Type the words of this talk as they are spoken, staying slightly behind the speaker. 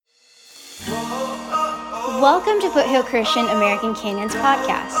Welcome to Foothill Christian American Canyons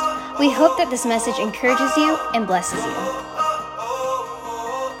podcast. We hope that this message encourages you and blesses you.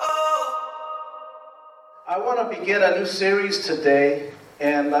 I want to begin a new series today,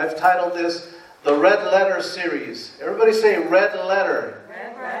 and I've titled this the Red Letter series. Everybody say red letter.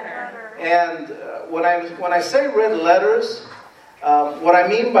 Red letter. And when I say red letters, what I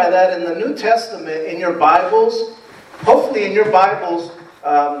mean by that in the New Testament, in your Bibles, hopefully in your Bibles,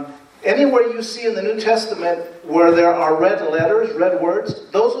 anywhere you see in the New Testament where there are red letters, red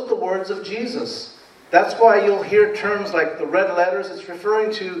words, those are the words of Jesus. That's why you'll hear terms like the red letters. It's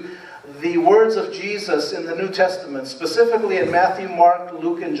referring to the words of Jesus in the New Testament, specifically in Matthew, Mark,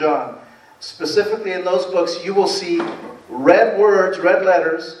 Luke, and John. Specifically in those books, you will see red words, red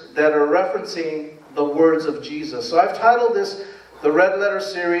letters that are referencing the words of Jesus. So I've titled this the Red Letter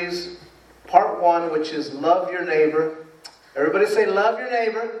Series, Part 1, which is Love Your Neighbor. Everybody say, love your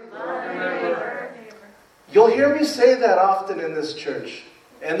neighbor. Love your neighbor. You'll hear me say that often in this church.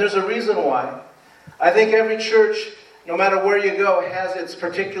 And there's a reason why. I think every church, no matter where you go, has its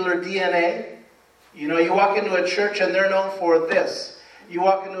particular DNA. You know, you walk into a church and they're known for this. You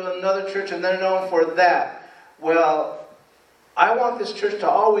walk into another church and they're known for that. Well, I want this church to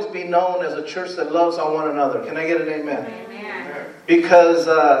always be known as a church that loves on one another. Can I get an amen? Amen. Because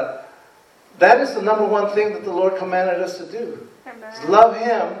that is the number one thing that the Lord commanded us to do. Is love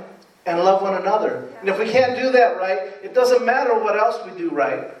Him and love one another. And if we can't do that right, it doesn't matter what else we do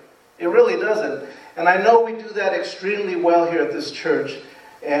right. It really doesn't. And I know we do that extremely well here at this church.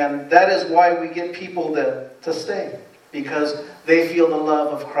 And that is why we get people to stay. Because they feel the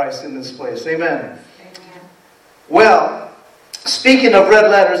love of Christ in this place. Amen. Amen. Well, speaking of red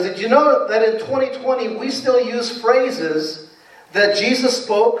letters, did you know that in 2020 we still use phrases that Jesus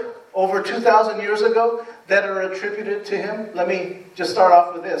spoke over 2,000 years ago that are attributed to Him? Let me just start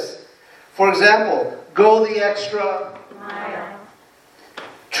off with this. For example, go the extra Mile.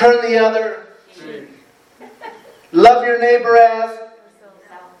 Turn the other cheek. Love your neighbor as.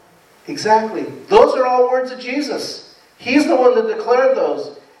 Exactly. Those are all words of Jesus. He's the one that declared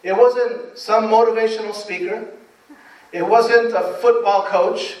those. It wasn't some motivational speaker. It wasn't a football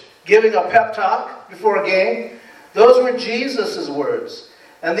coach giving a pep talk before a game. Those were Jesus' words.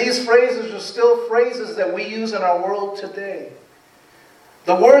 And these phrases are still phrases that we use in our world today.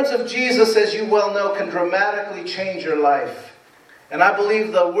 The words of Jesus, as you well know, can dramatically change your life. And I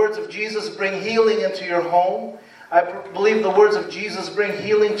believe the words of Jesus bring healing into your home. I believe the words of Jesus bring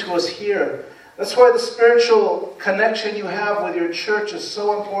healing to us here. That's why the spiritual connection you have with your church is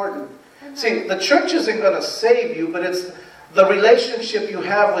so important. See, the church isn't going to save you, but it's the relationship you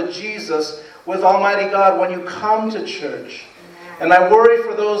have with Jesus, with Almighty God, when you come to church. And I worry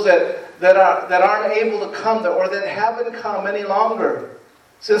for those that aren't able to come or that haven't come any longer.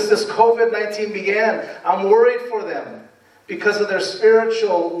 Since this COVID-19 began, I'm worried for them because of their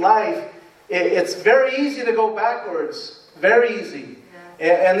spiritual life. It's very easy to go backwards. Very easy.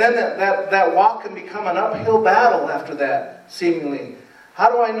 And then that walk can become an uphill battle after that, seemingly.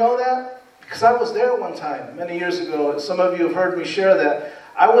 How do I know that? Because I was there one time, many years ago. Some of you have heard me share that.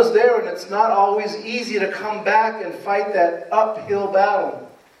 I was there, and it's not always easy to come back and fight that uphill battle.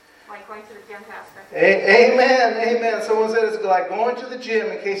 Like going to the gym, Pastor. Amen, amen. Someone said it's like going to the gym,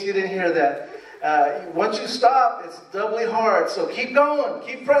 in case you didn't hear that. Once you stop, it's doubly hard. So keep going,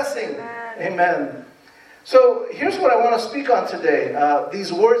 keep pressing. Amen. So here's what I want to speak on today.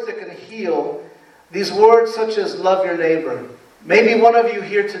 These words that can heal. These words such as love your neighbor. Maybe one of you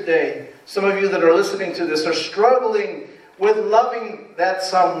here today, some of you that are listening to this, are struggling with loving that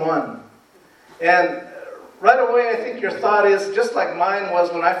someone. And right away, I think your thought is, just like mine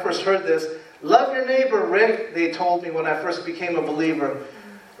was when I first heard this, love your neighbor, Rick, they told me when I first became a believer.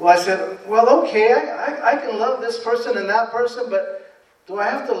 Well, I said, well, okay, I can love this person and that person, but do I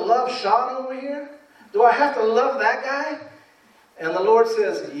have to love Sean over here? Do I have to love that guy? And the Lord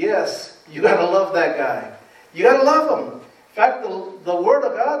says, yes, you got to love that guy. You got to love him. In fact, the Word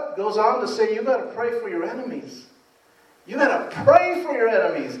of God goes on to say you got to pray for your enemies. You got to pray for your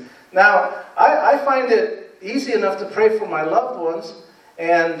enemies. Now, I find it easy enough to pray for my loved ones,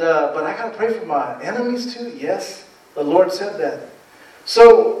 but I got to pray for my enemies too. Yes, the Lord said that.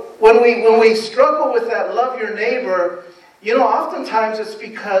 So when we struggle with that love your neighbor, you know, oftentimes it's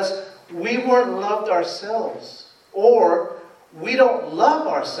because we weren't loved ourselves, or we don't love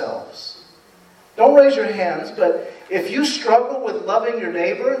ourselves. Don't raise your hands, but if you struggle with loving your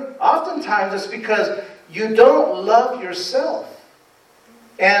neighbor, oftentimes it's because you don't love yourself.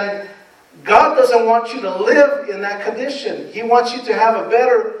 And God doesn't want you to live in that condition. He wants you to have a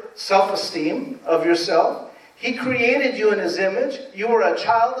better self-esteem of yourself. He created you in His image. You were a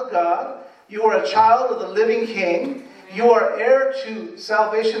child of God. You are a child of the living King. You are heir to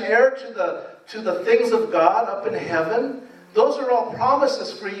salvation, heir to the things of God up in heaven. Those are all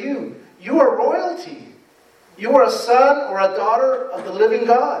promises for you. You are royalty. You are a son or a daughter of the living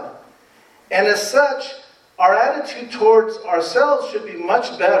God. And as such, our attitude towards ourselves should be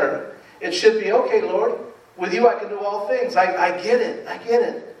much better. It should be, okay, Lord, with you I can do all things. I get it. I get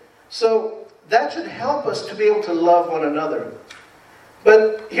it. So that should help us to be able to love one another.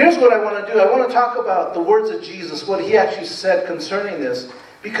 But here's what I want to do. I want to talk about the words of Jesus, what he actually said concerning this.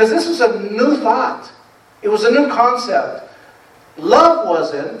 Because this was a new thought. It was a new concept. Love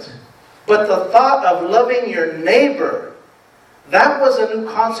wasn't, but the thought of loving your neighbor, that was a new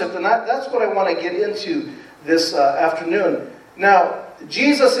concept. And that's what I want to get into this afternoon. Now,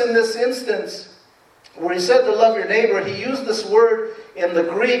 Jesus in this instance, where he said to love your neighbor, he used this word in the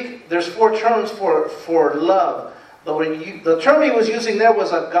Greek. There's 4 terms for love. The term he was using there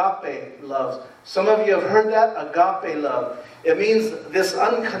was agape love. Some of you have heard that, agape love. It means this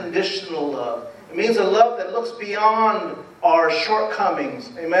unconditional love. It means a love that looks beyond our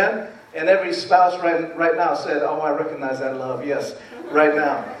shortcomings. Amen? And every spouse right now said, oh, I recognize that love. Yes, right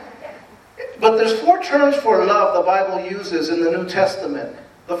now. But there's 4 terms for love the Bible uses in the New Testament.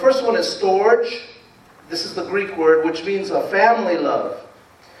 The first one is storge. This is the Greek word, which means a family love.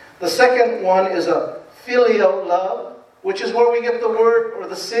 The second one is a filial love, which is where we get the word, or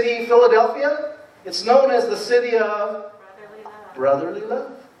the city, Philadelphia. It's known as the city of brotherly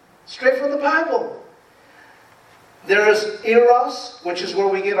love. Straight from the Bible. There is eros, which is where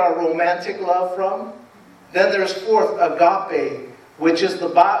we get our romantic love from. Then there's fourth, agape, which is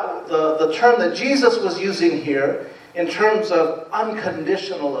the term that Jesus was using here in terms of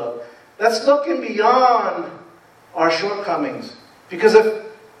unconditional love. That's looking beyond our shortcomings. Because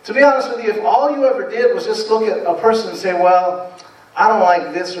to be honest with you, if all you ever did was just look at a person and say, well, I don't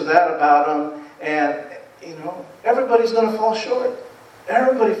like this or that about them, and, everybody's going to fall short.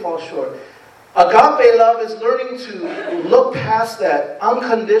 Everybody falls short. Agape love is learning to look past that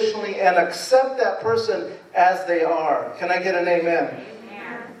unconditionally and accept that person as they are. Can I get an amen?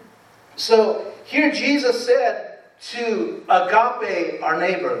 Amen. So here Jesus said to agape our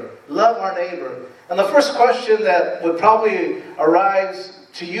neighbor, love our neighbor. And the first question that would probably arise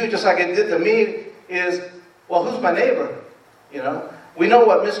to you, just like it did to me, is, well, who's my neighbor? We know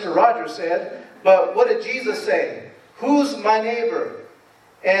what Mr. Rogers said, but what did Jesus say? Who's my neighbor?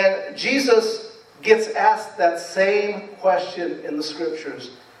 And Jesus gets asked that same question in the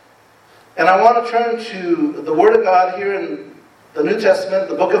Scriptures. And I want to turn to the Word of God here in the New Testament,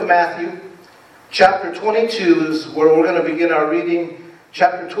 the book of Matthew. Chapter 22 is where we're going to begin our reading.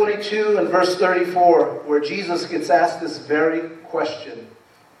 Chapter 22 and verse 34, where Jesus gets asked this very question.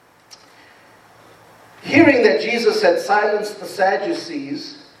 Hearing that Jesus had silenced the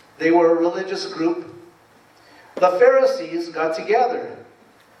Sadducees, they were a religious group, the Pharisees got together.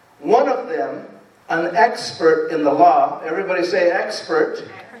 One of them, an expert in the law, everybody say expert,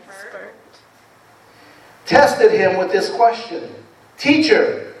 tested him with this question.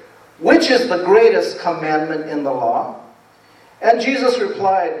 Teacher, which is the greatest commandment in the law? And Jesus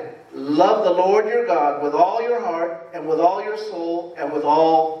replied, love the Lord your God with all your heart and with all your soul and with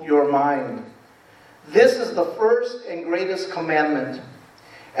all your mind. This is the first and greatest commandment.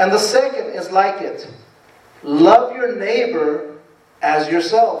 And the second is like it. Love your neighbor as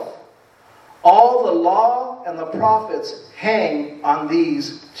yourself. All the law and the prophets hang on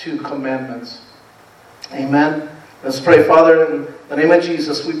these 2 commandments. Amen. Let's pray. Father, in the name of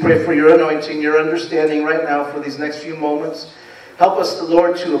Jesus, we pray for your anointing, your understanding right now for these next few moments. Help us,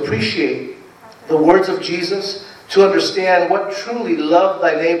 Lord, to appreciate the words of Jesus, to understand what truly love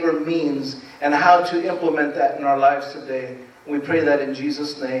thy neighbor means, and how to implement that in our lives today. We pray that in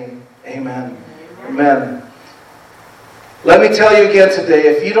Jesus' name. Amen. Amen. Let me tell you again today,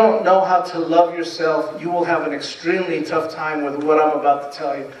 if you don't know how to love yourself, you will have an extremely tough time with what I'm about to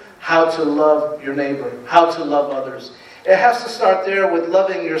tell you. How to love your neighbor, how to love others. It has to start there with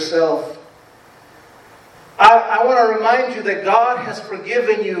loving yourself. I want to remind you that God has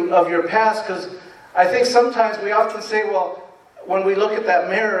forgiven you of your past, because I think sometimes we often say, well, when we look at that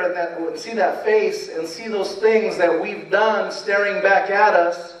mirror and see that face and see those things that we've done staring back at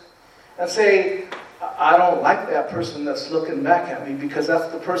us and say, I don't like that person that's looking back at me, because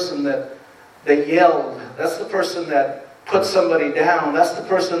that's the person that they yelled. That's the person that put somebody down. That's the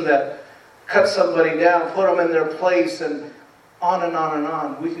person that cut somebody down, put them in their place, and on and on and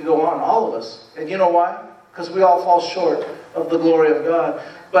on. We can go on, all of us. And you know why? Because we all fall short of the glory of God.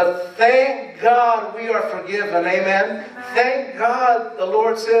 But thank God we are forgiven. Amen. Thank God the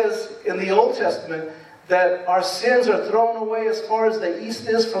Lord says in the Old Testament that our sins are thrown away as far as the east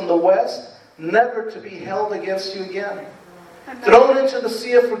is from the west. never to be held against you again. Thrown into the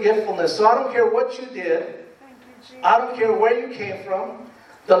sea of forgetfulness. So I don't care what you did. I don't care where you came from.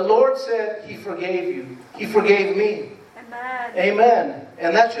 The Lord said He forgave you. He forgave me. Amen. Amen.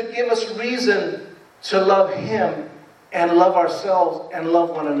 And that should give us reason to love Him and love ourselves and love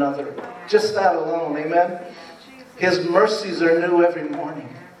one another. Just that alone. Amen. His mercies are new every morning.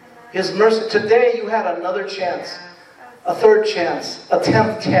 His mercy. Today you had another chance. A third chance. A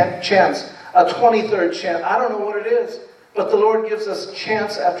 10th chance. A 23rd chance. I don't know what it is. But the Lord gives us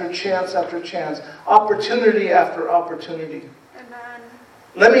chance after chance after chance. Opportunity after opportunity. Amen.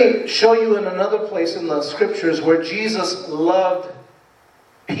 Let me show you in another place in the scriptures where Jesus loved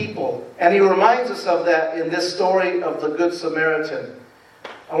people. And He reminds us of that in this story of the Good Samaritan.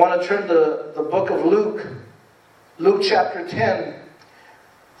 I want to turn to the book of Luke. Luke chapter 10.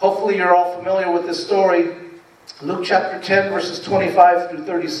 Hopefully you're all familiar with this story. Luke chapter 10 verses 25 through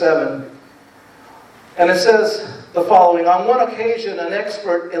 37. And it says the following. On one occasion, an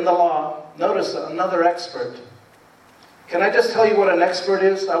expert in the law, notice another expert. Can I just tell you what an expert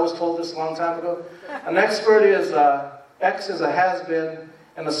is? I was told this a long time ago. An expert is, X is a has-been,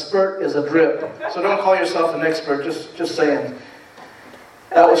 and a spurt is a drip. So don't call yourself an expert, just saying.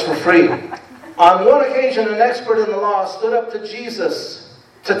 That was for free. On one occasion, an expert in the law stood up to Jesus,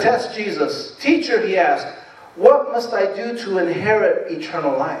 to test Jesus. Teacher, he asked, what must I do to inherit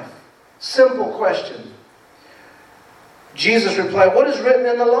eternal life? Simple question. Jesus replied, what is written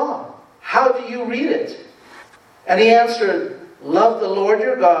in the law? How do you read it? And he answered, love the Lord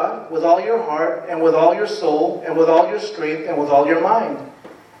your God with all your heart and with all your soul and with all your strength and with all your mind.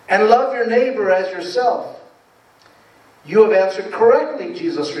 And love your neighbor as yourself. You have answered correctly,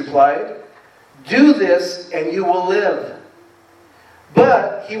 Jesus replied. Do this and you will live.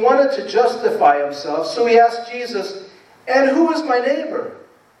 But he wanted to justify himself, so he asked Jesus, and who is my neighbor?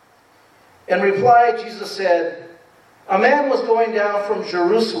 In reply, Jesus said, a man was going down from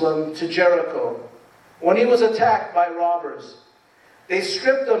Jerusalem to Jericho when he was attacked by robbers. They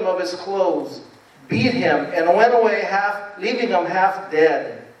stripped him of his clothes, beat him, and went away leaving him half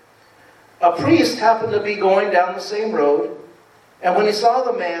dead. A priest happened to be going down the same road, and when he saw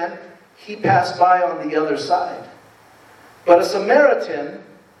the man, he passed by on the other side. But a Samaritan,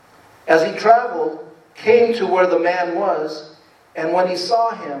 as he traveled, came to where the man was, and when he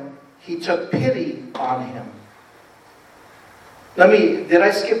saw him, he took pity on him. Did I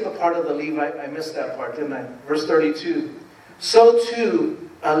skip the part of the Levite? I missed that part, didn't I? Verse 32. So too,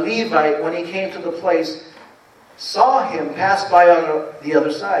 a Levite, when he came to the place, saw him pass by on the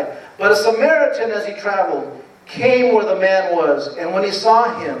other side. But a Samaritan, as he traveled, came where the man was, and when he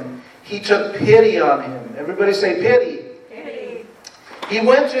saw him, he took pity on him. Everybody say pity. Pity. He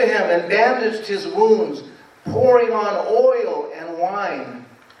went to him and bandaged his wounds, pouring on oil and wine.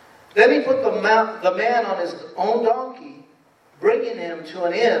 Then he put the man on his own donkey, bringing him to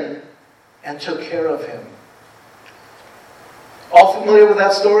an inn, and took care of him. All familiar with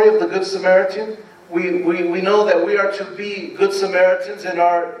that story of the Good Samaritan? We know that we are to be Good Samaritans in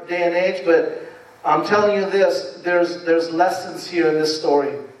our day and age, but I'm telling you this, there's lessons here in this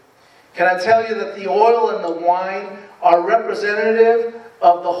story. Can I tell you that the oil and the wine are representative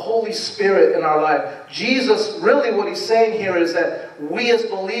of the Holy Spirit in our life? Jesus, really what he's saying here is that we as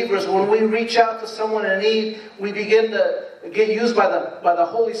believers, when we reach out to someone in need, we begin to get used by the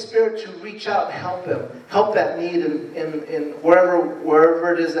Holy Spirit to reach out and help him. Help that need in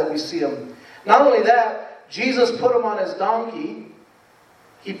wherever it is that we see him. Not only that, Jesus put him on his donkey.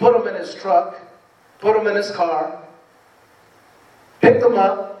 He put him in his truck, put him in his car, picked him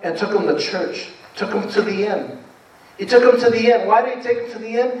up, and took him to church. Took him to the inn. He took him to the inn. Why did he take him to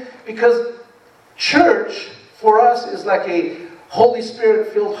the inn? Because church, for us, is like a Holy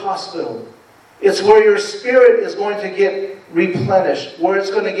Spirit-filled hospital. It's where your spirit is going to get replenished, where it's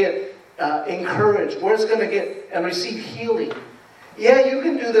going to get encouraged, where it's going to get and receive healing. Yeah, you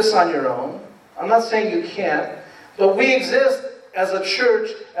can do this on your own. I'm not saying you can't. But we exist as a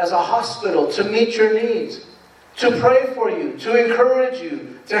church, as a hospital, to meet your needs, to pray for you, to encourage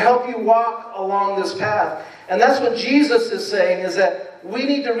you, to help you walk along this path. And that's what Jesus is saying, is that we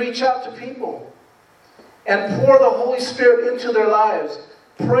need to reach out to people and pour the Holy Spirit into their lives.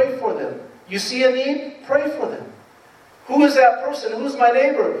 Pray for them. You see a need? Pray for them. Who is that person? Who's my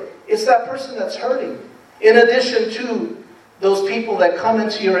neighbor? It's that person that's hurting. In addition to those people that come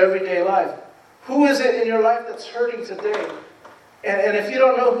into your everyday life. Who is it in your life that's hurting today? And if you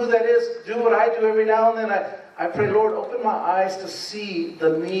don't know who that is, do what I do every now and then. I pray, Lord, open my eyes to see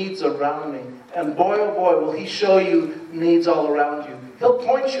the needs around me. And boy, oh boy, will He show you needs all around you. He'll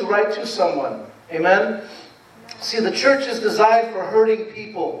point you right to someone. Amen? See, the church is designed for hurting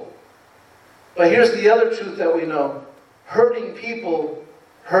people. But here's the other truth that we know. Hurting people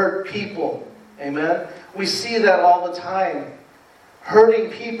hurt people. Amen? We see that all the time.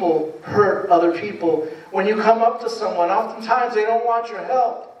 Hurting people hurt other people. When you come up to someone, oftentimes they don't want your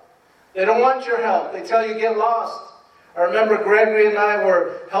help. They don't want your help. They tell you get lost. I remember Gregory and I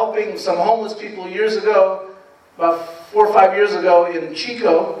were helping some homeless people years ago, about 4 or 5 years ago in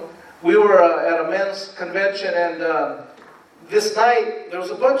Chico. We were at a men's convention, and this night there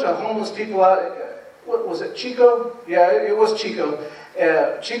was a bunch of homeless people out. What was it, Chico? Yeah, it was Chico.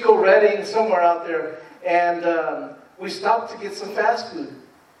 Chico, Redding, somewhere out there. And we stopped to get some fast food.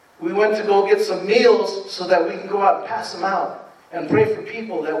 We went to go get some meals so that we can go out and pass them out and pray for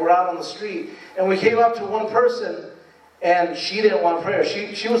people that were out on the street. And we came up to one person, and she didn't want prayer.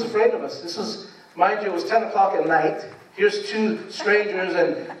 She was afraid of us. This was, mind you, it was 10 o'clock at night. Here's two strangers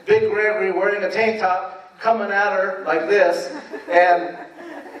and Big Gregory wearing a tank top coming at her like this. And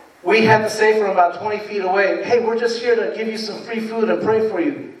we had to say from about 20 feet away, hey, we're just here to give you some free food and pray for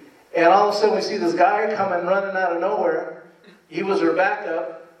you. And all of a sudden we see this guy coming running out of nowhere. He was her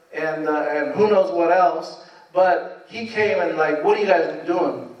backup and who knows what else. But he came and like, what are you guys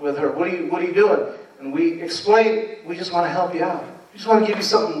doing with her? What are you doing? And we explained, we just want to help you out. We just want to give you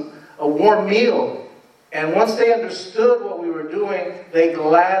something, a warm meal. And once they understood what we were doing, they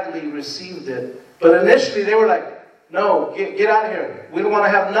gladly received it. But initially they were like, no, get out of here. We don't want to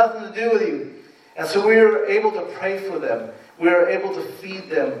have nothing to do with you. And so we were able to pray for them. We were able to feed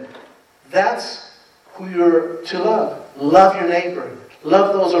them. That's who you're to love. Love your neighbor.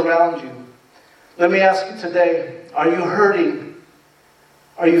 Love those around you. Let me ask you today, are you hurting?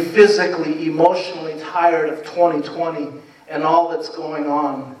 Are you physically, emotionally tired of 2020 and all that's going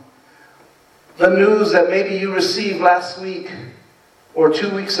on? The news that maybe you received last week or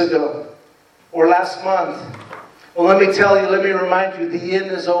 2 weeks ago or last month. Well, let me tell you, let me remind you, the inn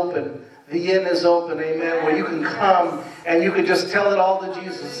is open. The inn is open, amen, where you can come and you can just tell it all to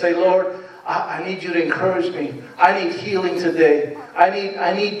Jesus. Say, Lord, I need you to encourage me. I need healing today. I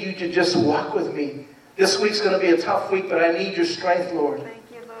need you to just walk with me. This week's going to be a tough week, but I need your strength, Lord. Thank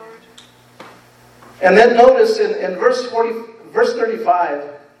you, Lord. And then notice in verse 35,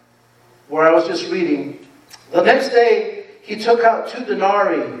 where I was just reading, the next day he took out 2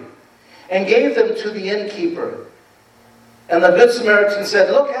 denarii and gave them to the innkeeper. And the Good Samaritan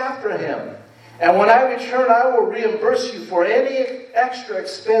said, look after him, and when I return, I will reimburse you for any extra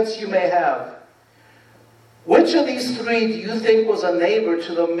expense you may have. Which of these 3 do you think was a neighbor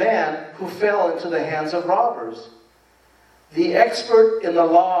to the man who fell into the hands of robbers? The expert in the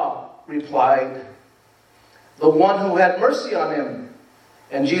law replied, the one who had mercy on him.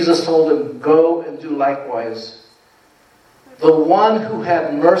 And Jesus told him, go and do likewise. The one who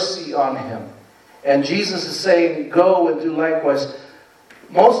had mercy on him. And Jesus is saying, go and do likewise.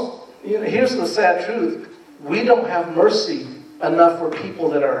 Here's the sad truth. We don't have mercy enough for people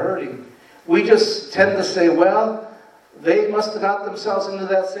that are hurting. We just tend to say, well, they must have got themselves into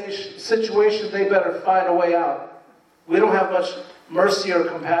that situation. They better find a way out. We don't have much mercy or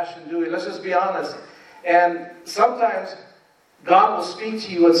compassion, do we? Let's just be honest. And sometimes God will speak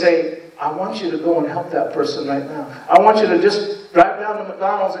to you and say, I want you to go and help that person right now. I want you to just drive down to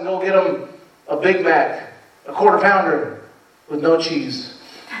McDonald's and go get them a Big Mac, a quarter pounder with no cheese,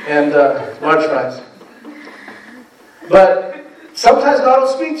 and large fries. But sometimes God will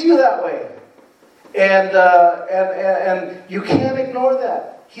speak to you that way. And you can't ignore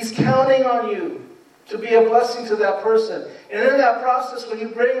that. He's counting on you to be a blessing to that person. And in that process, when you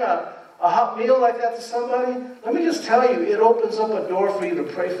bring a hot meal like that to somebody, let me just tell you, it opens up a door for you to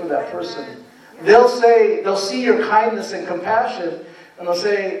pray for that person. They'll see your kindness and compassion, and they'll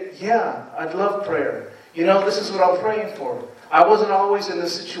say, yeah, I'd love prayer. You know, this is what I'm praying for. I wasn't always in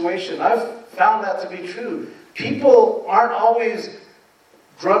this situation. I've found that to be true. People aren't always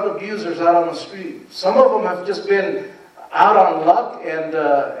drug abusers out on the street. Some of them have just been out on luck and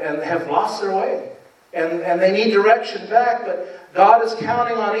have lost their way. And they need direction back, but God is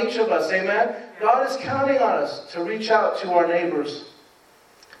counting on each of us, amen? God is counting on us to reach out to our neighbors.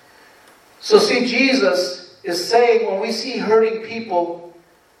 So see, Jesus is saying when we see hurting people,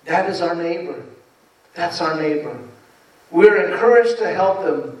 that is our neighbor. That's our neighbor. We're encouraged to help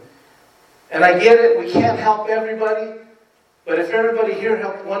them. And I get it, we can't help everybody, but if everybody here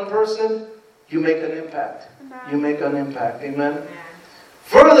helped one person, you make an impact. You make an impact, amen?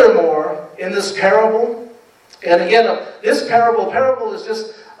 Furthermore, in this parable, and again, this parable is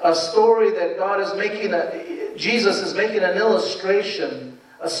just a story that Jesus is making an illustration,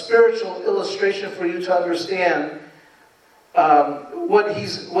 a spiritual illustration for you to understand. What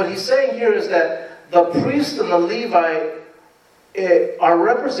he's saying here is that the priest and the Levite are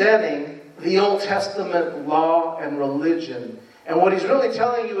representing the Old Testament law and religion. And what he's really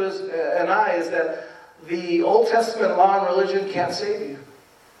telling you is that the Old Testament law and religion can't save you.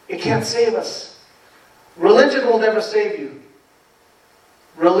 It can't save us. Religion will never save you.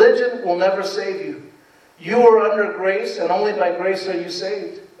 Religion will never save you. You are under grace, and only by grace are you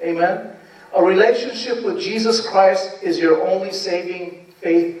saved. Amen? A relationship with Jesus Christ is your only saving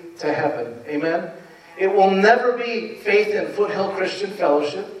faith to heaven. Amen? It will never be faith in Foothill Christian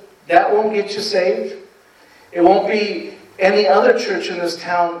Fellowship. That won't get you saved. It won't be any other church in this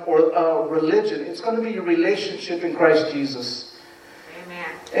town or religion. It's going to be your relationship in Christ Jesus. Amen.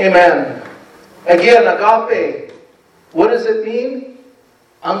 Amen. Again, agape. What does it mean?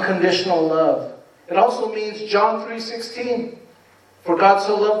 Unconditional love. It also means John 3:16. For God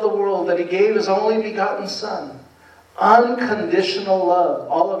so loved the world that He gave His only begotten Son. Unconditional love.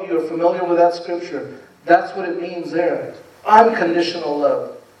 All of you are familiar with that scripture. That's what it means there. Unconditional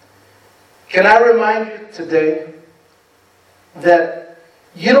love. Can I remind you today that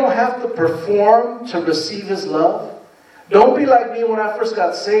you don't have to perform to receive His love? Don't be like me when I first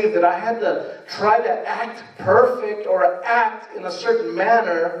got saved, that I had to try to act perfect or act in a certain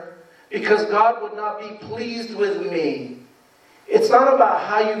manner because God would not be pleased with me. It's not about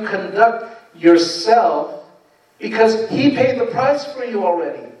how you conduct yourself, because He paid the price for you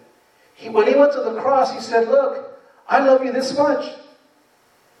already. When He went to the cross, He said, look, I love you this much.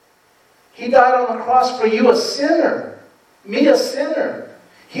 He died on the cross for you, a sinner. Me, a sinner.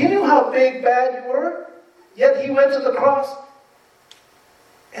 He knew how big, bad you were. Yet He went to the cross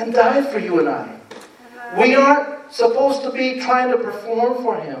and died for you and I. We aren't supposed to be trying to perform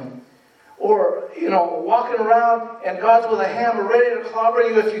for Him. Or, walking around and God's with a hammer ready to clobber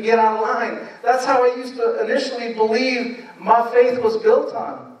you if you get out of line. That's how I used to initially believe my faith was built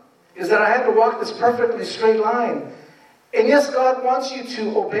on. Is that I had to walk this perfectly straight line. And yes, God wants you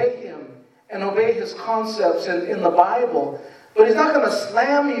to obey Him and obey His concepts in the Bible. But He's not going to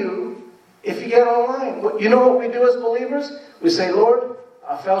slam you if you get out of line. You know what we do as believers? We say, Lord,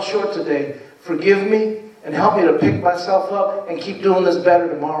 I fell short today. Forgive me and help me to pick myself up and keep doing this better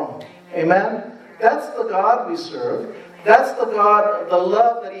tomorrow. Amen? That's the God we serve. That's the God, the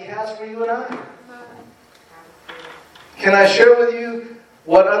love that He has for you and I. Can I share with you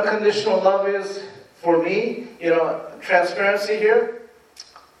what unconditional love is for me? Transparency here.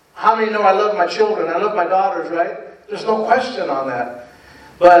 How many know I love my children? I love my daughters, right? There's no question on that.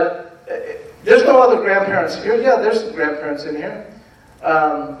 But there's no other grandparents here. Yeah, there's some grandparents in here.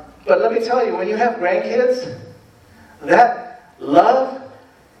 But let me tell you, when you have grandkids, that love,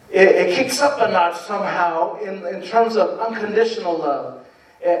 it kicks up a notch somehow in terms of unconditional love.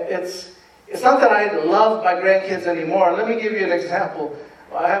 It's not that I love my grandkids anymore. Let me give you an example.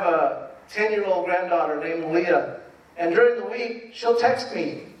 I have a 10-year-old granddaughter named Leah. And during the week, she'll text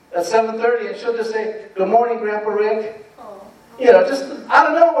me at 7:30 and she'll just say, good morning, Grandpa Rick. Just out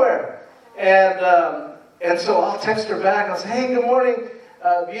of nowhere. And so I'll text her back and I'll say, hey, good morning,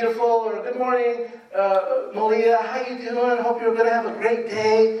 beautiful, or good morning, Malia, how you doing? Hope you're going to have a great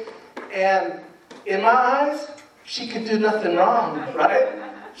day. And in my eyes, she could do nothing wrong, right?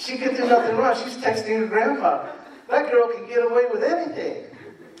 She could do nothing wrong. She's texting her grandpa. That girl can get away with anything,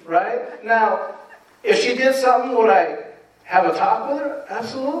 right? Now, if she did something, would I have a talk with her?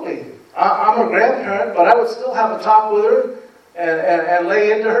 Absolutely. I'm her grandparent, but I would still have a talk with her and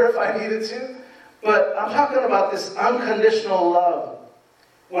lay into her if I needed to. But I'm talking about this unconditional love.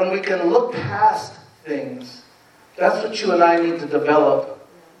 When we can look past things. That's what you and I need to develop.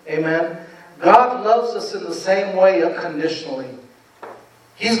 Amen? God loves us in the same way unconditionally.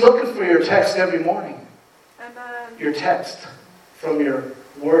 He's looking for your text every morning. Your text from your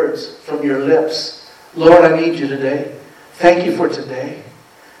words, from your lips. Lord, I need you today. Thank you for today.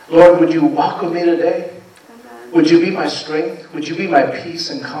 Lord, would you walk with me today? Would you be my strength? Would you be my peace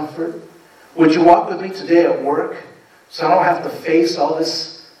and comfort? Would you walk with me today at work so I don't have to face all this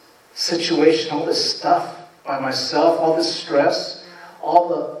situation, all this stuff by myself, all this stress, all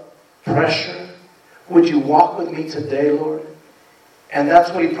the pressure? Would you walk with me today, Lord? And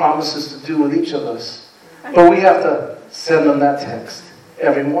that's what He promises to do with each of us. But we have to send Him that text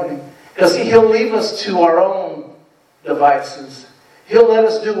every morning. Because He'll leave us to our own devices. He'll let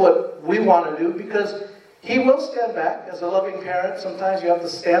us do what we want to do because He will stand back. As a loving parent, sometimes you have to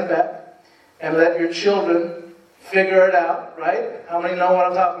stand back and let your children figure it out, right? How many know what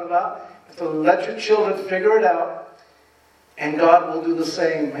I'm talking about? You have to let your children figure it out, and God will do the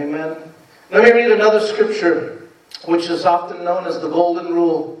same. Amen. Let me read another scripture, which is often known as the Golden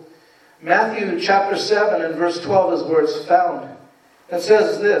Rule. Matthew chapter 7 and verse 12 is where it's found. It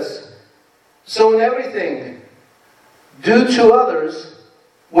says this, so in everything, do to others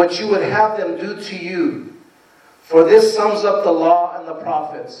what you would have them do to you. For this sums up the law and the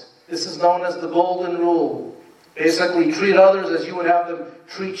prophets. This is known as the golden rule. Basically, treat others as you would have them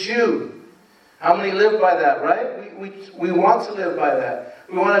treat you. How many live by that, right? We want to live by that.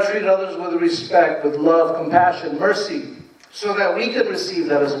 We want to treat others with respect, with love, compassion, mercy, so that we can receive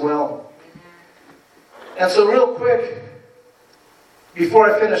that as well. And so real quick,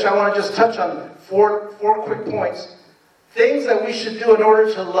 before I finish, I want to just touch on four quick points. Things that we should do in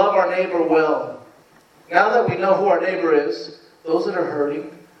order to love our neighbor well. Now that we know who our neighbor is, those that are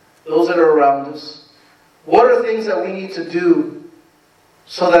hurting, those that are around us, what are things that we need to do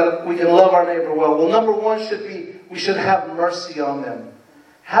so that we can love our neighbor well? Well, number one should be, we should have mercy on them.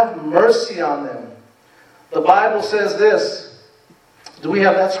 Have mercy on them. The Bible says this. Do we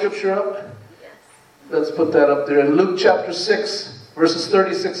have that scripture up? Yes. Let's put that up there. In Luke chapter 6, verses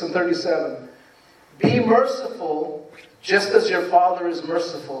 36 and 37. Be merciful, just as your Father is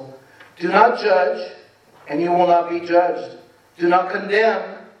merciful. Do not judge, and you will not be judged. Do not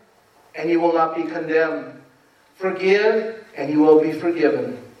condemn, and you will not be condemned. Forgive, and you will be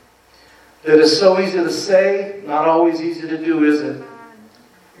forgiven. That is so easy to say, not always easy to do, is it?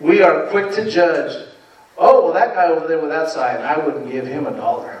 We are quick to judge. Oh, well, that guy over there with that sign, I wouldn't give him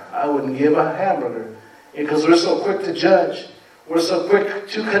 $1. I wouldn't give a hamburger. Because we're so quick to judge. We're so quick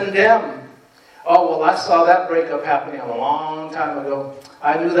to condemn. Oh, well, I saw that breakup happening a long time ago.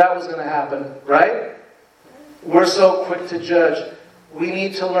 I knew that was going to happen, right? We're so quick to judge. We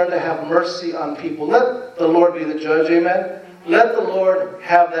need to learn to have mercy on people. Let the Lord be the judge, amen? Let the Lord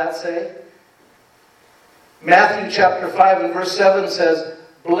have that say. Matthew chapter 5 and verse 7 says,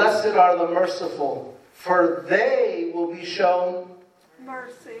 Blessed are the merciful, for they will be shown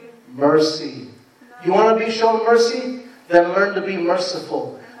mercy. You want to be shown mercy? Then learn to be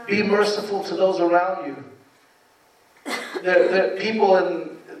merciful. Be merciful to those around you. There people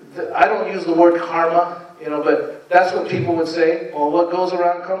I don't use the word karma, but that's what people would say. Well, what goes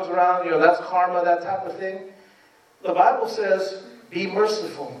around comes around. That's karma, that type of thing. The Bible says, be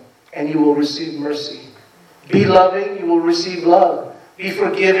merciful, and you will receive mercy. Be loving, you will receive love. Be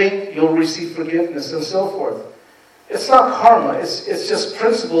forgiving, you'll receive forgiveness, and so forth. It's not karma. It's just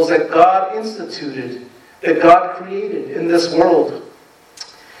principles that God instituted, that God created in this world.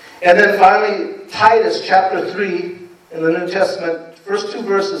 And then finally, Titus chapter 3 in the New Testament, first 2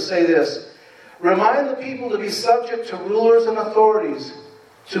 verses say this. Remind the people to be subject to rulers and authorities,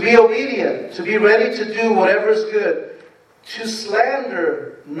 to be obedient, to be ready to do whatever is good, to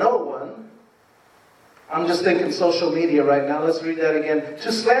slander no one. I'm just thinking social media right now. Let's read that again.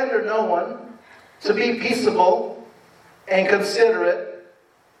 To slander no one, to be peaceable and considerate,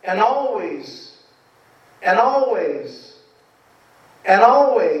 and always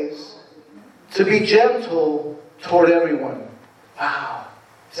to be gentle toward everyone. Wow.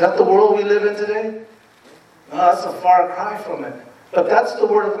 Is that the world we live in today? No, that's a far cry from it. But that's the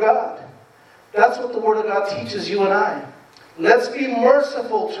Word of God. That's what the Word of God teaches you and I. Let's be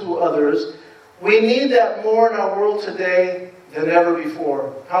merciful to others. We need that more in our world today than ever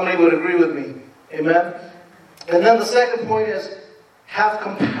before. How many would agree with me? Amen? And then the second point is, have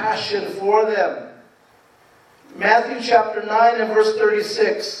compassion for them. Matthew chapter 9 and verse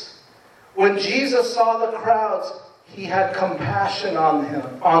 36. When Jesus saw the crowds, he had compassion on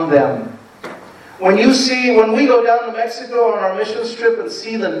them. When we go down to Mexico on our mission trip and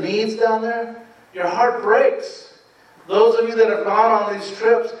see the needs down there, your heart breaks. Those of you that have gone on these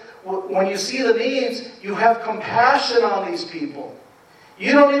trips, when you see the needs, you have compassion on these people.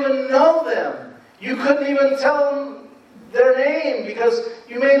 You don't even know them. You couldn't even tell them their name because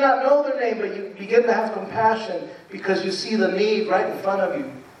you may not know their name, but you begin to have compassion because you see the need right in front of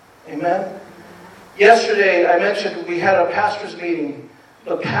you. Amen? Yesterday, I mentioned we had a pastor's meeting.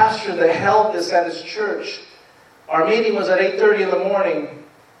 The pastor that held this at his church, our meeting was at 8:30 in the morning,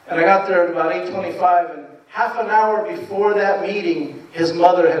 and I got there at about 8:25, and half an hour before that meeting, his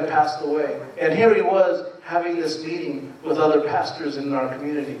mother had passed away. And here he was having this meeting with other pastors in our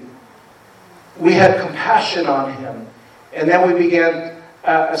community. We had compassion on him. And then we began,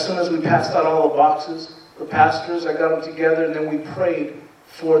 as soon as we passed out all the boxes, the pastors, I got them together, and then we prayed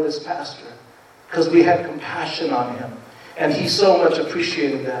for this pastor. Because we had compassion on him. And he so much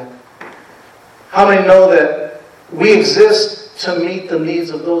appreciated that. How many know that we exist to meet the needs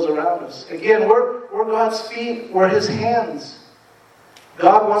of those around us? Again, we're God's feet, we're His hands.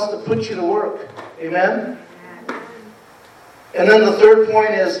 God wants to put you to work. Amen? And then the third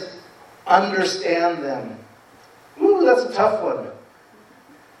point is, understand them. Ooh, that's a tough one.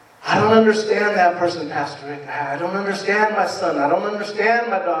 I don't understand that person, Pastor Rick. I don't understand my son. I don't understand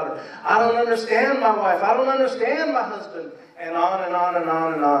my daughter. I don't understand my wife. I don't understand my husband. and on and on and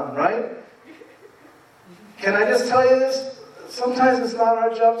on and on, right? Can I just tell you this? Sometimes it's not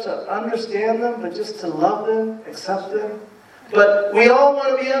our job to understand them, but just to love them, accept them. But we all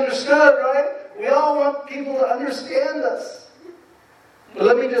want to be understood, right? We all want people to understand us. But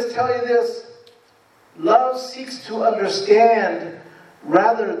let me just tell you this. Love seeks to understand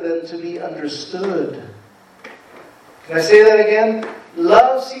rather than to be understood. Can I say that again?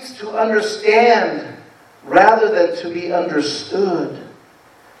 Love seeks to understand rather than to be understood.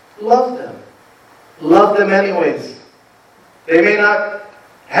 Love them. Love them anyways. They may not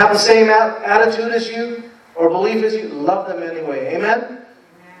have the same attitude as you or belief as you. Love them anyway. Amen?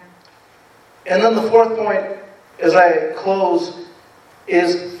 And then the fourth point, as I close,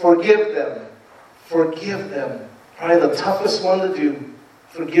 is forgive them. Forgive them. Probably the toughest one to do.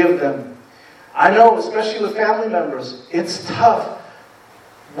 Forgive them. I know, especially with family members, it's tough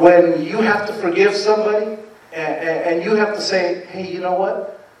when you have to forgive somebody and you have to say, hey, you know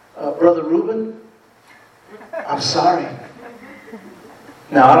what? Brother Reuben, I'm sorry.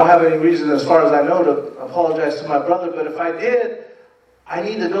 Now, I don't have any reason, as far as I know, to apologize to my brother, but if I did, I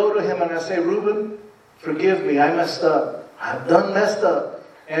need to go to him and I say, Reuben, forgive me. I messed up. I've done messed up.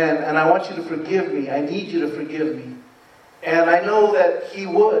 And I want you to forgive me. I need you to forgive me. And I know that he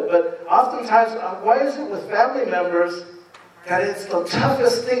would. But oftentimes, why is it with family members that it's the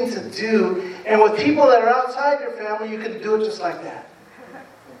toughest thing to do? And with people that are outside your family, you can do it just like that.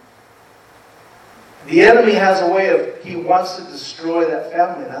 The enemy has a way of, he wants to destroy that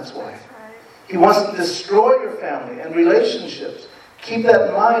family. That's why. He wants to destroy your family and relationships. Keep that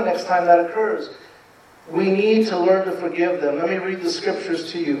in mind next time that occurs. We need to learn to forgive them. Let me read the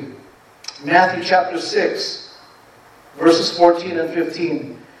scriptures to you. Matthew chapter 6, verses 14 and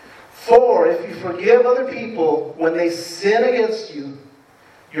 15. For if you forgive other people when they sin against you,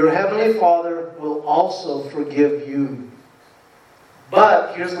 your heavenly Father will also forgive you.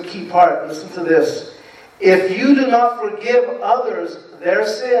 But, here's the key part. Listen to this. If you do not forgive others their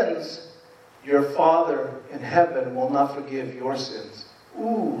sins, your Father in heaven will not forgive your sins.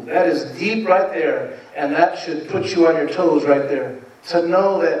 Ooh, that is deep right there. And that should put you on your toes right there. To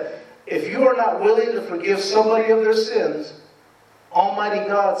know that if you are not willing to forgive somebody of their sins, Almighty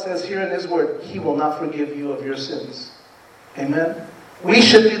God says here in His Word, He will not forgive you of your sins. Amen? We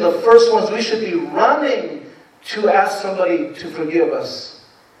should be the first ones. We should be running to ask somebody to forgive us.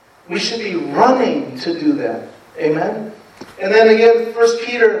 We should be running to do that. Amen? And then again, 1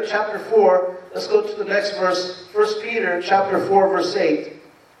 Peter chapter 4. Let's go to the next verse. 1 Peter chapter 4, verse 8.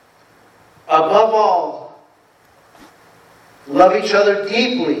 Above all, love each other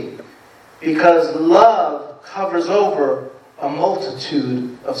deeply, because love covers over a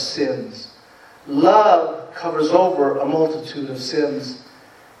multitude of sins. Love covers over a multitude of sins.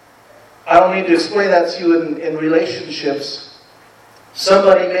 I don't need to explain that to you in relationships.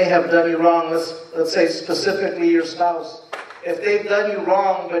 Somebody may have done you wrong. Let's say specifically your spouse. If they've done you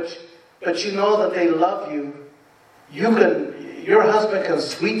wrong, but you know that they love you, your husband can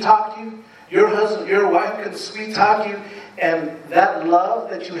sweet talk you. Your wife can sweet talk you, and that love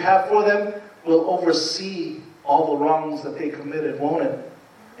that you have for them will oversee all the wrongs that they committed, won't it?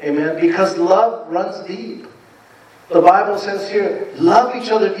 Amen. Because love runs deep. The Bible says here, love each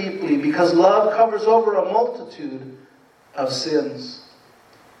other deeply, because love covers over a multitude of sins.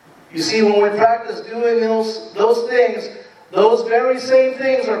 You see, when we practice doing those things, those very same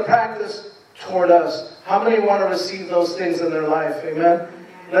things are practiced toward us. How many want to receive those things in their life? Amen?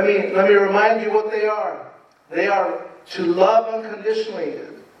 Let me remind you what they are. They are to love unconditionally.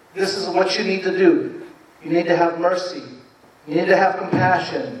 This is what you need to do. You need to have mercy. You need to have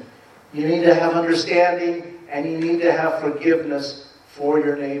compassion. You need to have understanding. And you need to have forgiveness for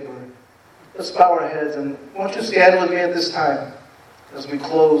your neighbor. Let's bow our heads. And won't you stand with me at this time as we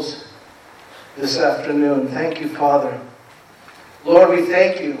close this afternoon. Thank you, Father. Lord, we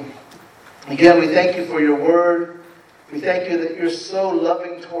thank you. Again, we thank you for your word. We thank you that you're so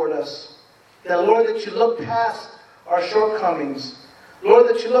loving toward us. That, Lord, that you look past our shortcomings. Lord,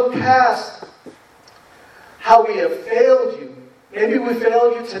 that you look past how we have failed you. Maybe we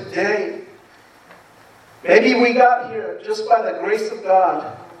failed you today. Maybe we got here just by the grace of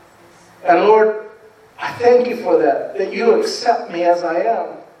God. And Lord, I thank you for that you accept me as I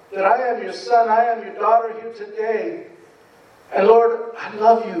am. That I am your son, I am your daughter here today. And Lord, I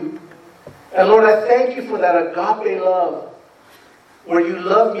love you. And Lord, I thank you for that agape love, where you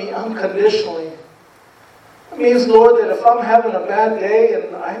love me unconditionally. It means, Lord, that if I'm having a bad day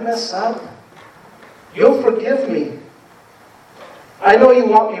and I mess up, you'll forgive me. I know you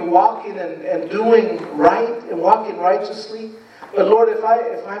want me walking and doing right and walking righteously. But Lord, if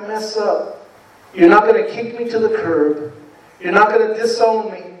I mess up, you're not going to kick me to the curb. You're not going to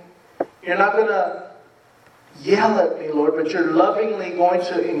disown me. You're not going to yell at me, Lord, but you're lovingly going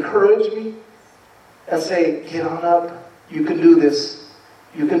to encourage me and say, get on up. You can do this.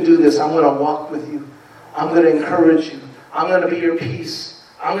 You can do this. I'm going to walk with you. I'm going to encourage you. I'm going to be your peace.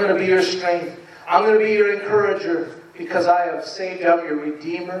 I'm going to be your strength. I'm going to be your encourager because I have saved you. I'm your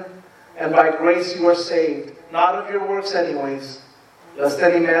redeemer. And by grace you are saved. Not of your works anyways. Lest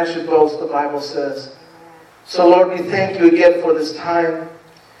any man should boast, the Bible says. So Lord, we thank you again for this time.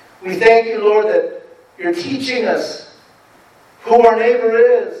 We thank you, Lord, that you're teaching us who our neighbor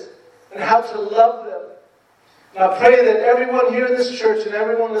is and how to love them. And I pray that everyone here in this church and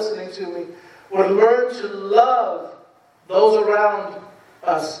everyone listening to me would learn to love those around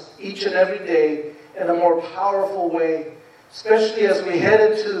us each and every day in a more powerful way, especially as we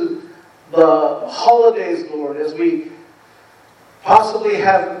head into the holidays, Lord, as we possibly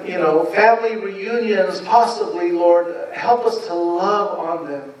have, family reunions, possibly, Lord, help us to love on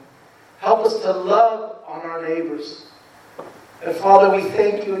them. Help us to love on our neighbors. And Father, we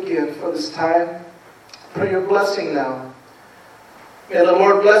thank you again for this time, for your blessing now. May the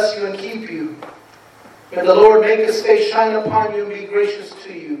Lord bless you and keep you. May the Lord make his face shine upon you and be gracious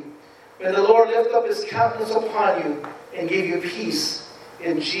to you. May the Lord lift up his countenance upon you and give you peace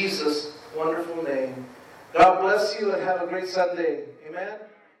in Jesus' wonderful name. God bless you and have a great Sunday. Amen.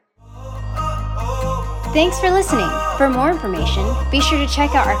 Thanks for listening. For more information, be sure to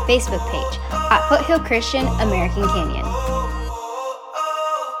check out our Facebook page at Foothill Christian American Canyon.